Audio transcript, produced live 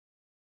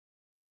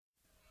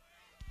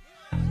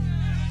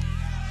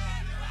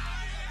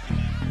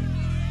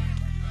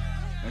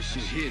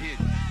shit hit.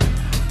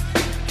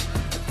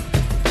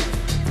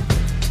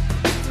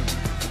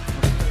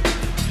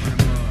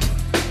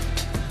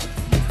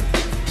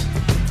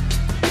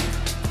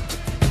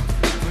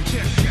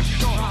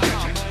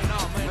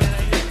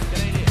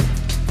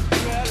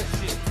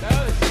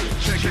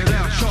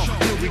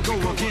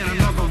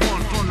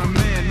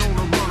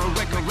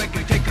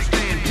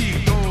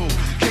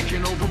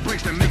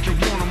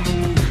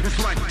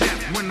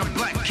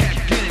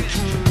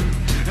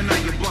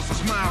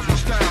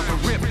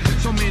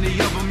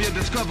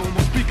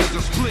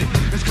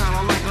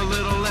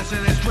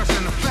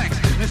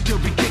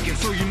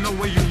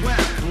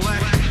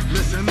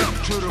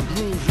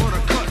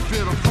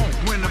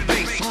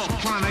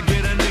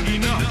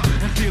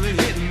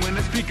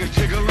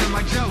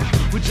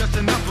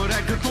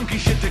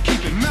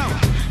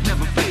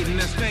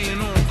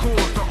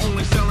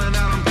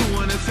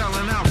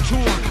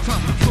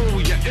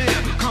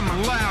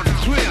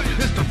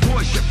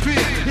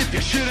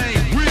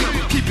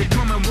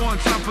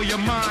 For your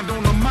mind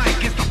on the mic,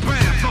 it's the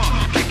Panther.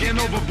 Kicking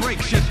over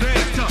breaks, shit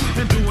dance tough.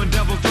 And doing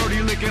devil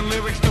dirty, licking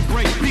lyrics to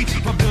break beats.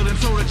 For building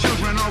so the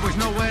children always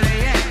know where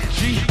they at.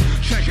 G,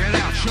 check it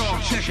out,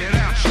 y'all, check it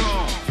out,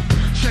 y'all.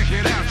 Check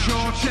it out,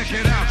 y'all, check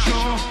it out,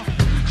 y'all.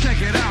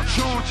 Check it out,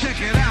 y'all, check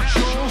it out,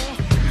 y'all.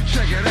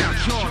 Check it out,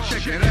 y'all,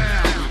 check it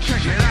out.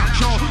 Check it out,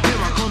 y'all.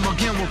 Here I come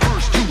again with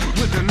verse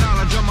 2. With the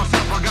knowledge of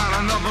myself, I got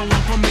another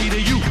one from me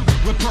to you.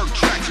 With perk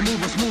tracks,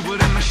 moving smoother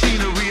than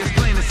machinery. It's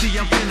plain to see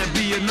I'm finna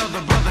be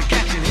another brother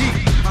catching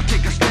heat. I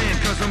take a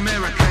stand cause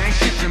America ain't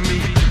shit to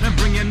me. And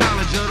bring your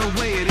knowledge of the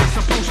way it is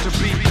supposed to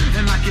be.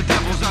 And knock your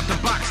devils out the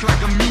box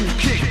like a mule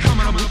kick.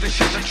 Coming up with the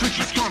shit that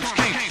tricky skunks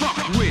can't fuck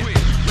with.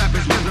 Rap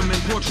is rhythm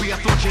and poetry, I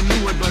thought you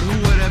knew it. But who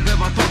would have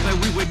ever thought that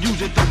we would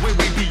use it the way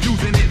we be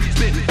using it?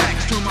 Spitting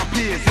facts to my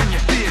peers and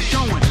your fears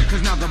showing.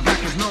 Cause now the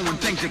back is knowing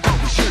things you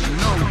probably shouldn't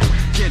know.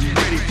 Getting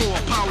ready for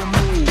a power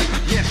move.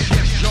 Yes,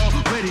 yes, y'all.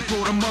 Ready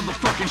for the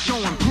motherfucking show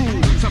and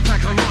prove. So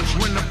pack a lunch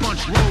when the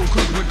bunch roll.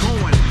 Cause we're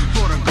going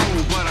for the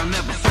gold, but I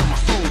never sold my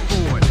soul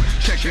for it.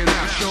 Check it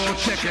out, y'all.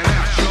 Check it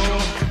out,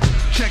 y'all.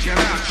 Check it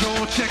out,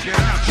 y'all. Check it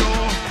out,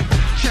 y'all.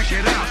 Check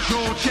it out,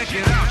 y'all. Check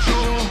it out,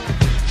 y'all.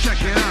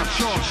 Check it out,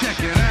 y'all. Check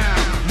it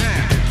out.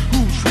 Now,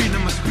 who's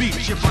freedom of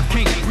speech if I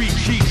can't read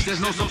cheeks?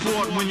 There's no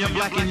support when you're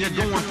black and you're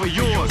going for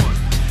yours.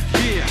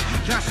 Yeah,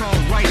 that's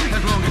alright,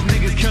 as long as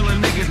niggas killing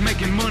niggas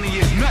making money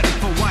is nothing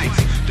for whites.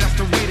 That's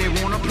the way they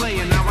wanna play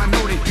it, now I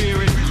know they fear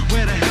it.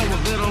 Where the hell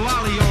was little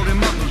Ollie all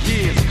them other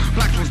years?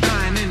 Blacks was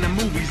dying in the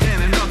movies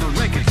and in other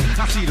records.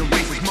 I see the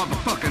racist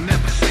motherfucker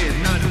never said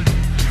nothing.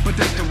 But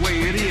that's the way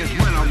it is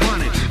when I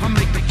run it. I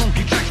make the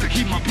funky tracks to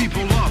keep my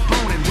people up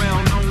on it.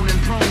 Well known and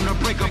prone to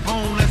break a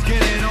bone, let's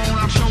get it on.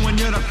 I'm showing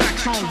you the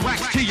facts on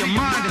wax till your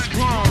mind